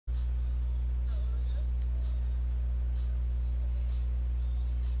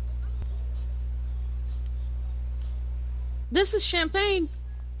This is Champagne.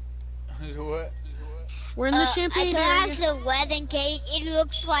 What? We're in the Champagne area. I thought the wedding cake. It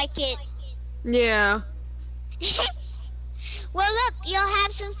looks like it. Yeah. Well, look, you'll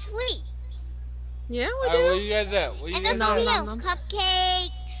have some sweet. Yeah, we do. Where you guys at? Where you guys at? No. Cupcakes.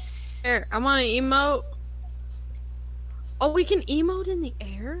 Here, I'm on an emote. Oh, we can emote in the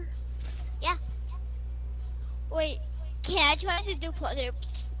air? Yeah. Wait, can I try to do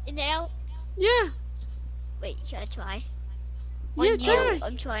push-ups in there? Yeah. Wait, should I try? Yeah, try.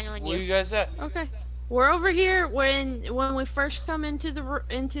 I'm trying on you. Where you guys at? Okay. We're over here when we first come into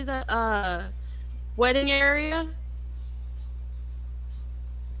the wedding area.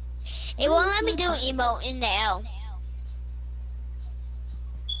 It won't let me do emote in the L.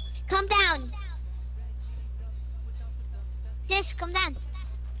 Come down. Sis, come down.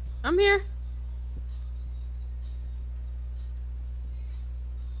 I'm here.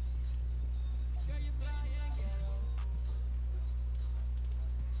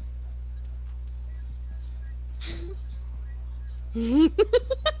 Hey,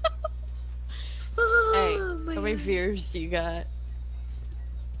 how many viewers do you got?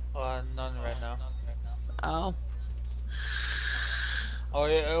 None right now. Oh. Oh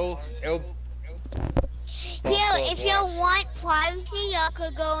yeah, Here, if you want privacy, y'all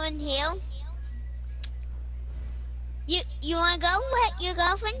could go in here. You wanna go with your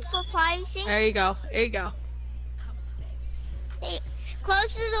girlfriend for privacy? There you go. There you go. Hey,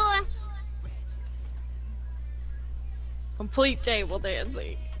 close the door. Complete table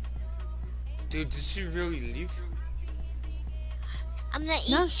dancing. Dude, did she really leave? I'm gonna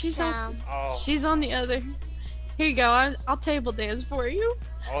eat No, she's some. She's on the other. Here you go. I'll table dance for you.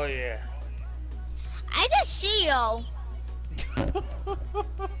 Oh yeah. I just see you.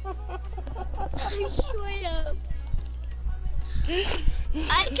 Straight up.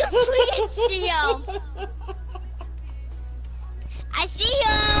 I completely see you. I see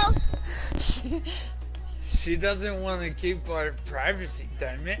you. She doesn't want to keep our privacy,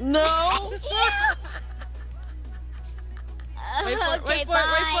 damn it. No. Wait for it, wait for it,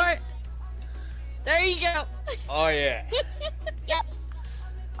 wait for it. There you go. Oh yeah. Yep.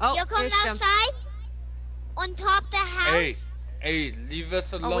 Oh, You'll come outside on top of the house. Hey, leave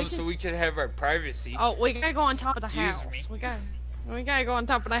us alone so we can have our privacy. Oh, we gotta go on top of the house. Me. We gotta go on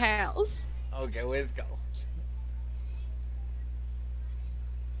top of the house. Okay, let's go.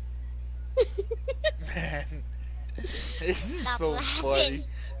 Man, this is Stop so laughing. funny.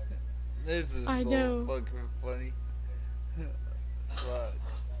 This is I so know. fucking funny. Fuck.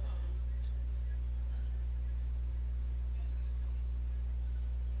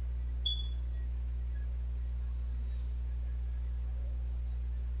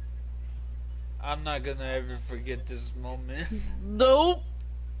 I'm not gonna ever forget this moment. Nope.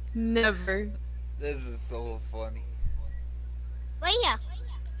 Never. This is so funny. Wait here.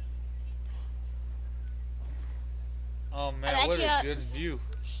 Oh man, what a good view.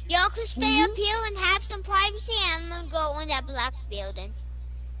 Y'all can stay up here and have some privacy, and I'm gonna go on that black building.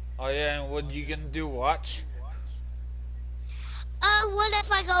 Oh yeah, and what you gonna do, watch? What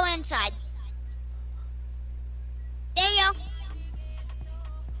if I go inside? There you go.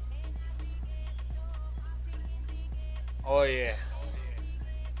 Oh yeah.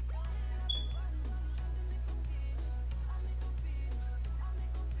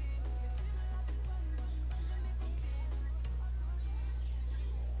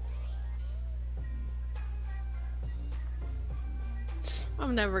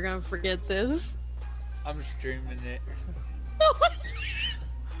 I'm never gonna forget this. I'm streaming it.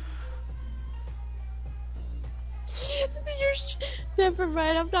 Never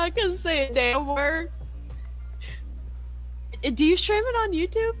mind, I'm not gonna say a damn word. Do you stream it on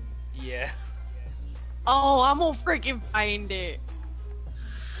YouTube? Yeah. Oh, I'm gonna freaking find it.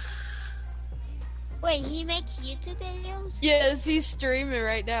 Wait, he makes YouTube videos? Yes, he's streaming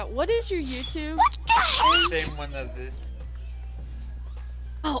right now. What is your YouTube? What the heck? Same one as this.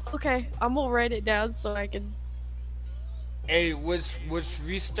 Oh, okay. I'm gonna write it down so I can. Hey, let's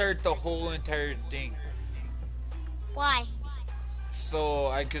restart the whole entire thing. Why? So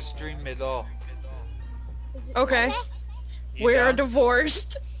I can stream it all. Okay. You We're down?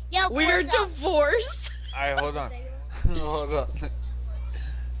 divorced. Yo, We're divorced. Alright, hold on. Hold on.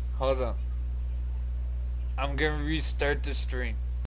 Hold on. I'm gonna restart the stream.